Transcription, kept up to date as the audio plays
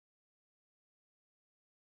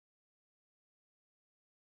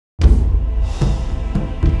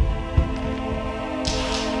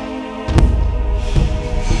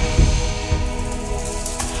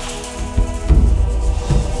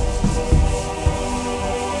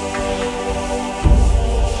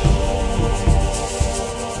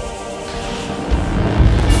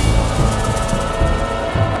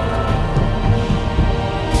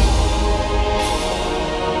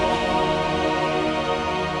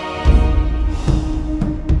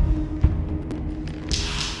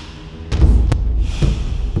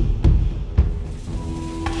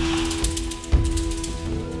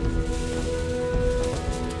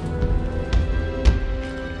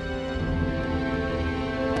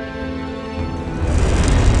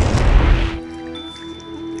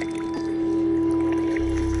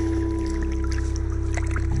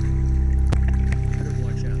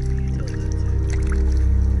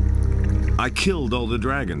I killed all the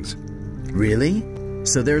dragons. Really?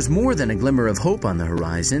 So there's more than a glimmer of hope on the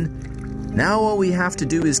horizon. Now all we have to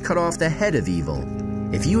do is cut off the head of evil.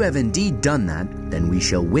 If you have indeed done that, then we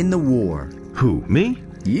shall win the war. Who, me?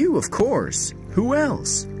 You, of course. Who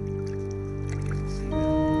else?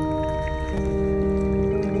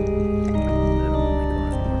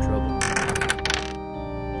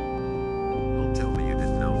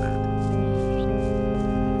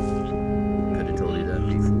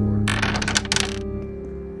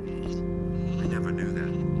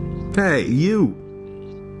 Hey, you!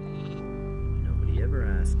 Nobody ever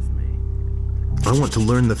asks me. I want to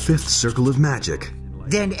learn the 5th circle of magic.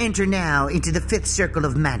 Then enter now into the 5th circle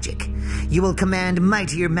of magic. You will command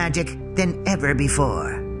mightier magic than ever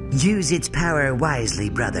before. Use its power wisely,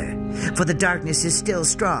 brother, for the darkness is still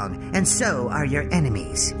strong, and so are your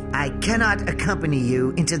enemies. I cannot accompany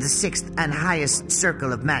you into the 6th and highest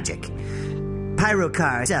circle of magic.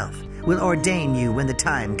 Pyrokar himself will ordain you when the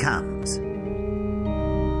time comes.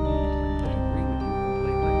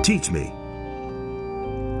 Teach me.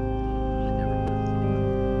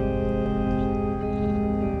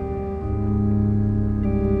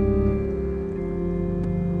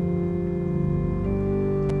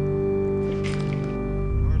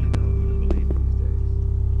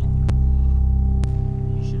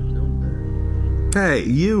 Hey,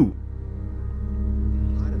 you!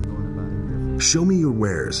 Show me your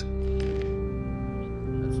wares.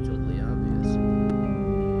 That's totally obvious.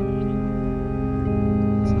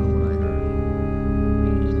 That's not what I heard.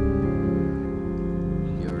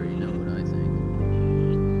 You already know what I think.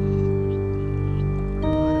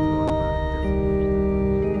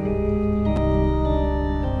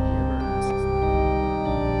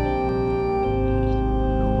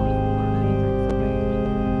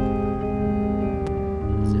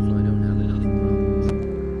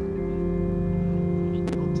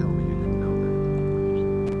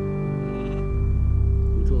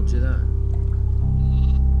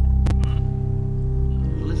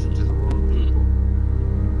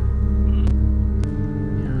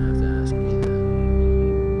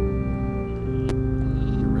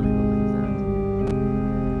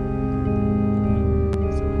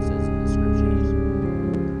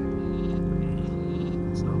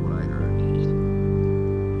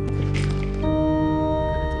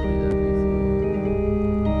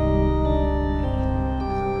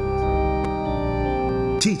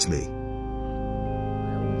 Teach me.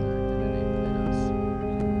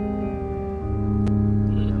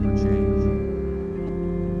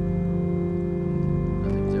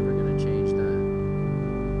 Nothing's ever gonna change that.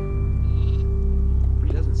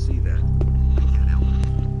 He doesn't see that. I can't help it.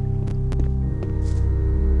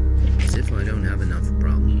 As if I don't have enough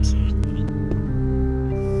problems.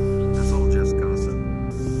 That's all just gossip.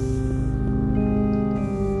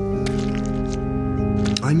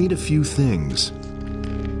 I need a few things.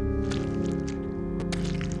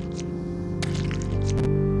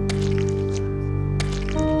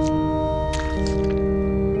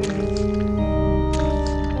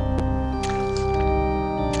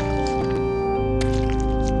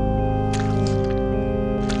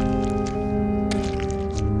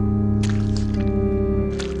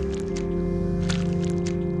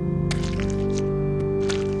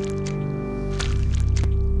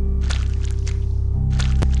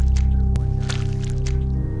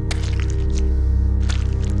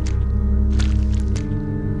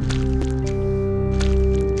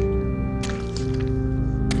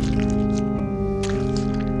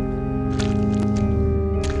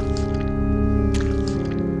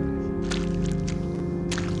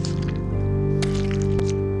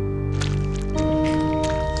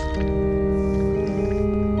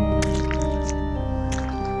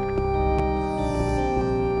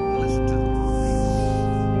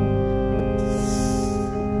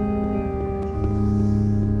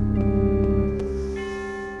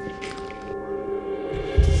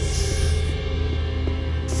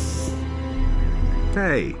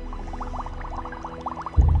 Hey.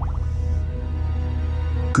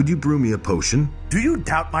 Could you brew me a potion? Do you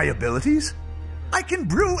doubt my abilities? I can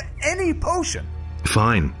brew any potion.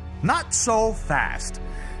 Fine. Not so fast.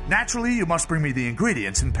 Naturally, you must bring me the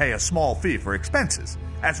ingredients and pay a small fee for expenses,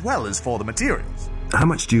 as well as for the materials. How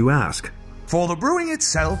much do you ask? For the brewing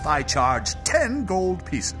itself, I charge 10 gold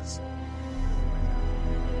pieces.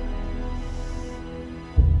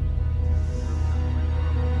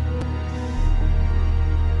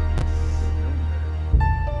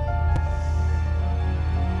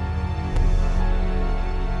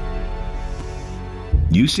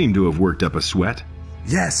 You seem to have worked up a sweat.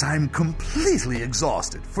 Yes, I'm completely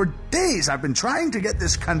exhausted. For days I've been trying to get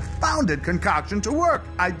this confounded concoction to work.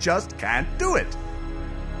 I just can't do it.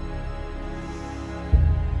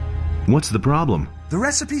 What's the problem? The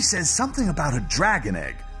recipe says something about a dragon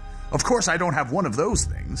egg. Of course, I don't have one of those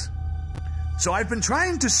things. So I've been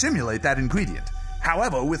trying to simulate that ingredient.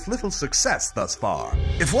 However, with little success thus far.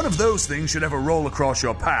 If one of those things should ever roll across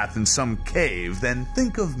your path in some cave, then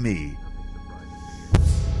think of me.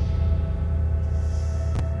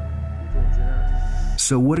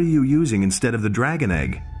 So what are you using instead of the dragon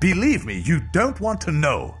egg? Believe me, you don't want to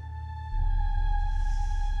know.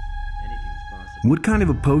 What kind of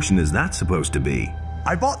a potion is that supposed to be?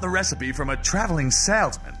 I bought the recipe from a traveling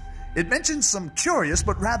salesman. It mentions some curious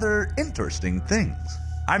but rather interesting things.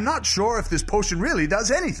 I'm not sure if this potion really does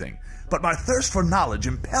anything, but my thirst for knowledge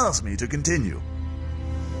impels me to continue.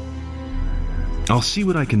 I'll see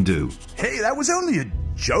what I can do. Hey, that was only a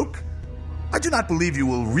joke. I do not believe you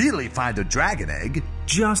will really find a dragon egg.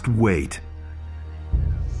 Just wait.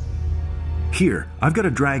 Here, I've got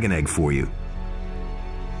a dragon egg for you.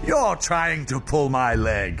 You're trying to pull my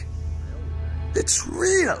leg. It's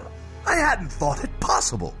real. I hadn't thought it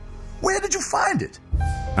possible. Where did you find it?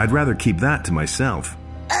 I'd rather keep that to myself.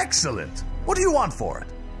 Excellent. What do you want for it?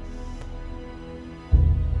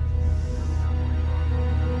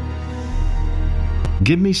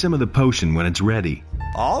 Give me some of the potion when it's ready.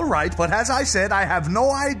 All right, but as I said, I have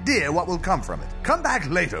no idea what will come from it. Come back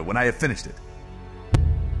later when I have finished it.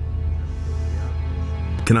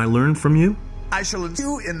 Can I learn from you? I shall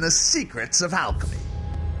you in the secrets of alchemy.